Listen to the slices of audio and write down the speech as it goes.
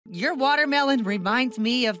Your watermelon reminds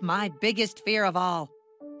me of my biggest fear of all.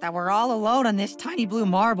 That we're all alone on this tiny blue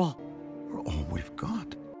marble. We're all we've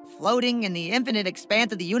got. Floating in the infinite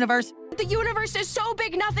expanse of the universe. The universe is so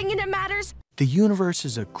big nothing in it matters. The universe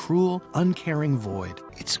is a cruel, uncaring void.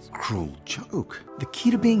 It's a cruel joke. The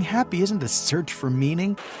key to being happy isn't a search for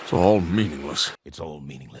meaning. It's all meaningless. It's all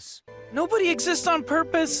meaningless. Nobody exists on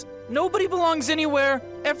purpose. Nobody belongs anywhere.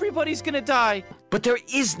 Everybody's gonna die. But there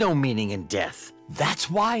is no meaning in death. That's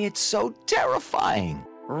why it's so terrifying.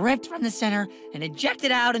 Ripped from the center and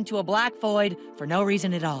ejected out into a black void for no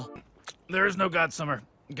reason at all. There is no God, Summer.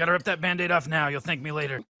 Gotta rip that Band-Aid off now. You'll thank me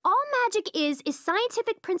later. All magic is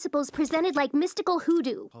scientific principles presented like mystical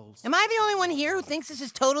hoodoo. Am I the only one here who thinks this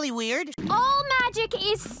is totally weird? All magic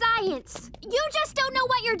is science. You just don't know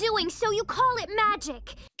what you're doing, so you call it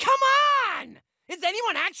magic. Come on! Is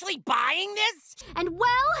anyone actually buying this? And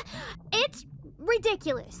well, it's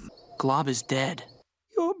ridiculous. Glob is dead.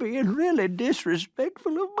 You're being really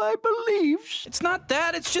disrespectful of my beliefs. It's not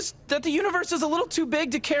that. It's just that the universe is a little too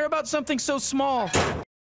big to care about something so small.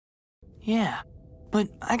 Yeah, but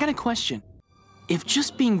I got a question. If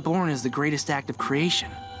just being born is the greatest act of creation,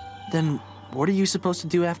 then what are you supposed to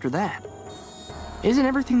do after that? Isn't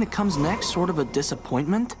everything that comes next sort of a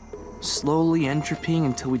disappointment? Slowly entropying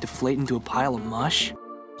until we deflate into a pile of mush?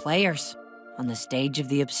 Players on the stage of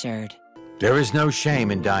the absurd. There is no shame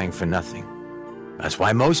in dying for nothing. That's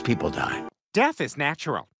why most people die. Death is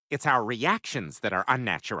natural. It's our reactions that are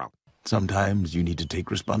unnatural. Sometimes you need to take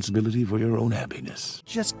responsibility for your own happiness.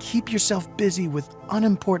 Just keep yourself busy with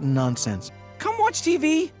unimportant nonsense. Come watch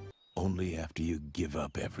TV. Only after you give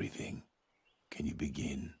up everything can you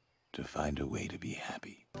begin to find a way to be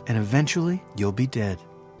happy. And eventually, you'll be dead.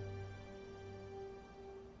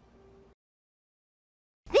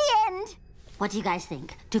 The end! What do you guys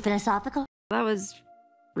think? Too philosophical? That was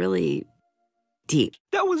really deep.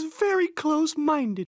 That was very close-minded.